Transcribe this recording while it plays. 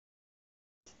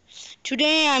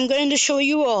Today I'm going to show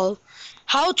you all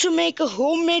how to make a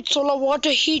homemade solar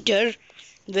water heater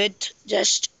with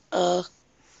just a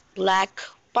black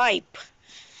pipe.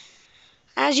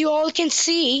 As you all can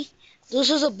see, this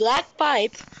is a black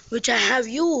pipe which I have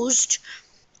used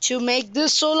to make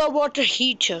this solar water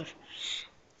heater.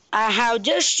 I have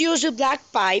just used a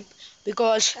black pipe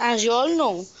because, as you all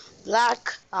know,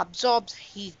 black absorbs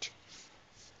heat.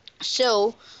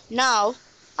 So now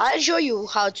I'll show you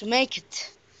how to make it.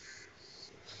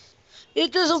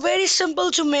 It is a very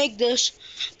simple to make this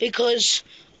because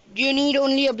you need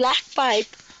only a black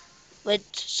pipe with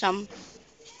some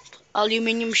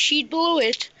aluminium sheet below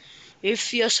it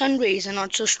if your sun rays are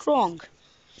not so strong.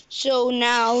 So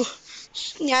now,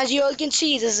 as you all can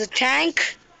see, there's a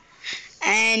tank,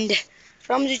 and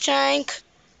from the tank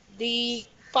the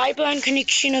pipeline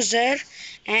connection is there,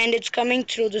 and it's coming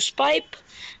through this pipe.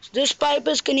 This pipe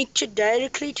is connected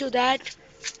directly to that,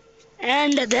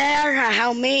 and there I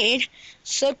have made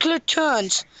circular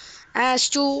turns as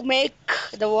to make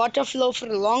the water flow for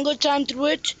a longer time through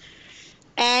it,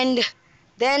 and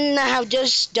then I have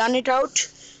just done it out,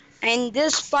 and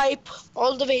this pipe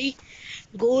all the way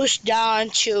goes down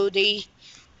to the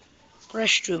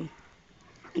restroom.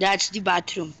 That's the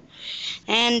bathroom,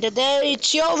 and there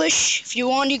it's your wish. If you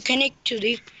want, you connect to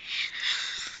the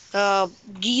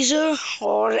geyser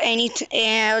or anything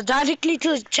directly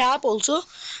to the tap also.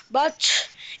 But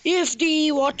if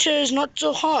the water is not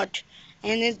so hot,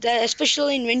 and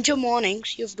especially in winter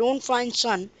mornings you don't find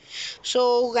sun,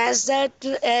 so as that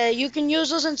you can use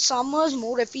this in summers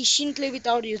more efficiently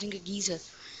without using a geyser,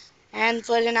 and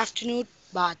for an afternoon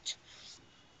bath.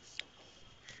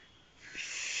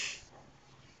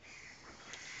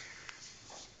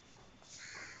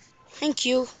 Thank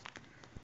you.